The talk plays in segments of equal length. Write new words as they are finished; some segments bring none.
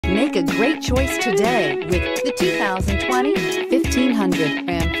Make a great choice today with the 2020 1500.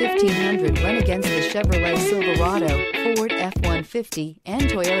 Ram 1500 went against the Chevrolet Silverado, Ford F-150, and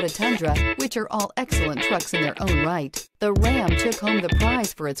Toyota Tundra, which are all excellent trucks in their own right. The Ram took home the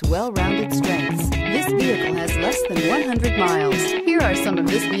prize for its well-rounded strengths. This vehicle has less than 100 miles. Here are some of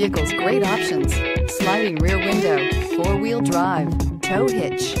this vehicle's great options: sliding rear window, four-wheel drive, tow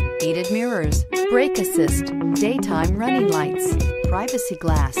hitch, heated mirrors, brake assist, daytime running lights, privacy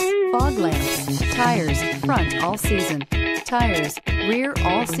glass, fog lamps, tires front all season, tires rear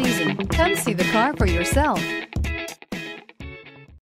all season. Come see the car for yourself.